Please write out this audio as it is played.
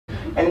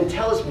And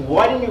tell us,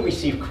 why didn't you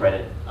receive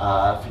credit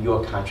for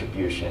your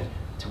contribution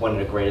to one of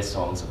the greatest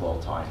songs of all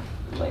time,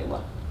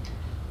 Layla?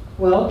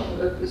 Well,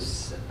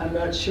 I'm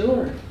not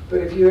sure, but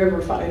if you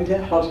ever find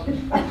out,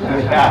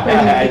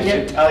 I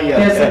should tell you.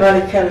 Get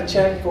somebody cut a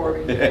check for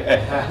me.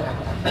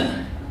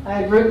 I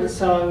had written a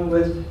song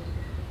with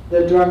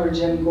the drummer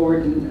Jim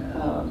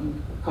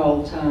Gordon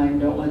called Time,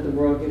 Don't Let the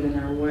World Get in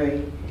Our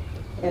Way.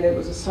 And it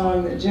was a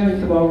song that Jim had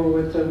come over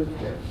with a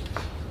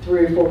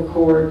 3 or 4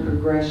 chord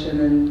progression,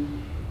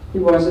 and he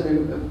was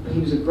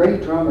a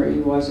great drummer, he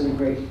wasn't a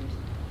great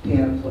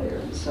piano player.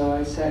 And so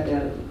I sat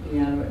down at the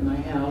piano at my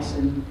house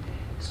and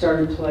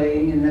started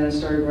playing, and then I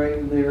started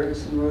writing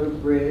lyrics and wrote a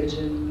bridge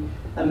and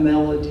a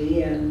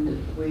melody,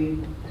 and we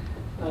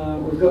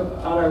were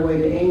on our way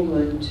to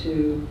England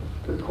to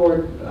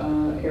record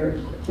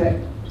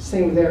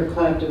sing with Eric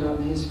Clapton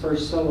on his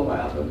first solo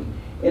album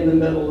in the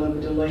middle of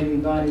a Delaney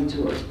Bonnie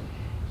tour.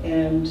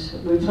 And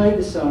we played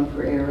the song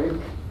for Eric,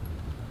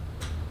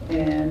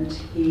 and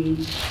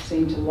he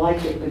seemed to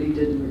like it, but he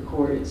didn't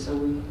record it.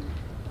 So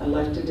I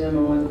left a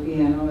demo on the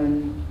piano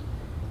and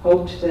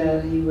hoped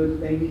that he would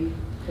maybe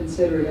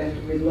consider it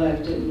after we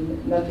left,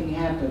 and nothing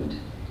happened.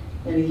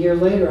 And a year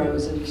later, I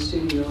was in the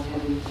studio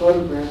having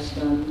photographs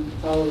done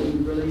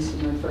following the release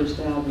of my first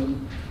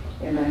album,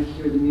 and I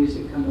hear the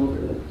music come over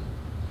the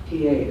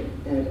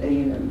PA at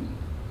A&M.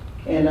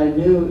 And I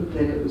knew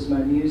that it was my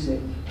music,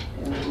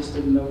 and I just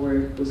didn't know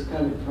where it was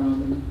coming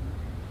from.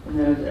 And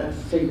then I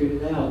figured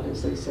it out,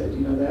 as they said, you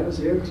know, that was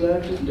Eric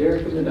Clapton,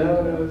 Derek and the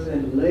Dominoes,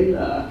 and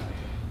Layla.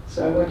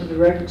 So I went to the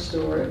record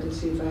store to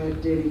see if I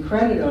had any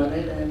credit on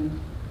it, and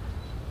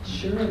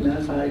sure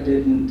enough, I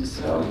didn't.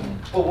 So.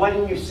 Well, why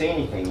didn't you say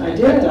anything? I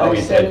did. I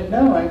said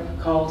no. I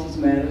called his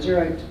manager.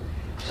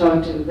 I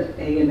talked to the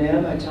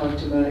A&M. I talked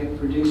to my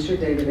producer,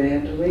 David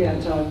Anderley. I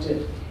talked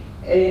to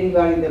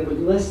anybody that would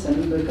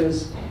listen,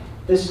 because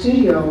the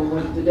studio,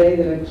 the day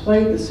that I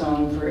played the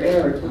song for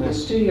Eric, the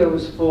studio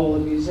was full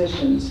of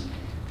musicians.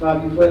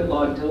 Bobby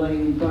Whitlock,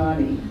 Delaney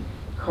Bonnie,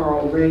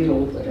 Carl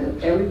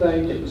Radel,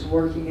 everybody that was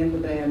working in the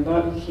band,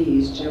 Bobby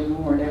Keys, Jim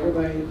Horn,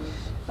 everybody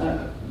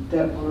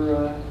that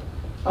were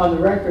on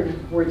the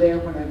record were there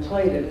when I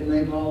played it, and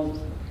they've all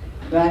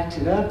backed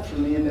it up for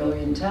me a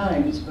million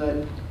times.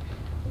 But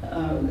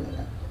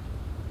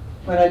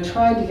when I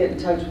tried to get in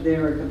touch with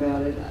Eric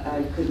about it,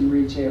 I couldn't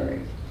reach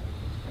Eric.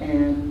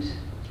 And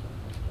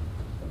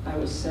I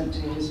was sent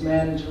to his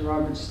manager,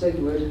 Robert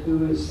Stigwood,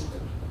 who is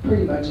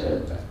pretty much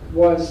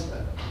was,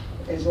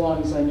 as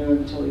long as I knew him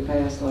until he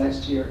passed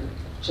last year,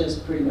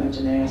 just pretty much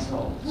an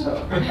asshole.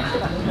 So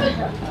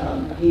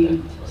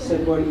he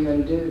said, "What are you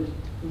going to do?"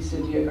 He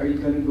said, "Are you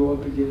going to go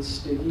up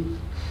against Stiggy?"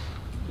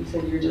 He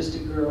said, "You're just a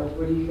girl.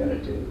 What are you going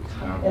to do?"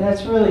 And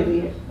that's really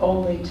the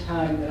only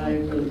time that I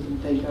really can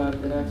think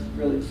of that I've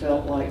really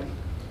felt like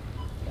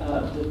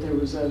that there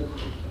was a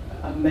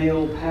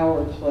male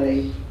power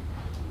play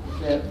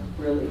that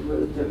really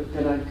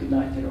that I could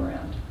not get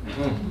around.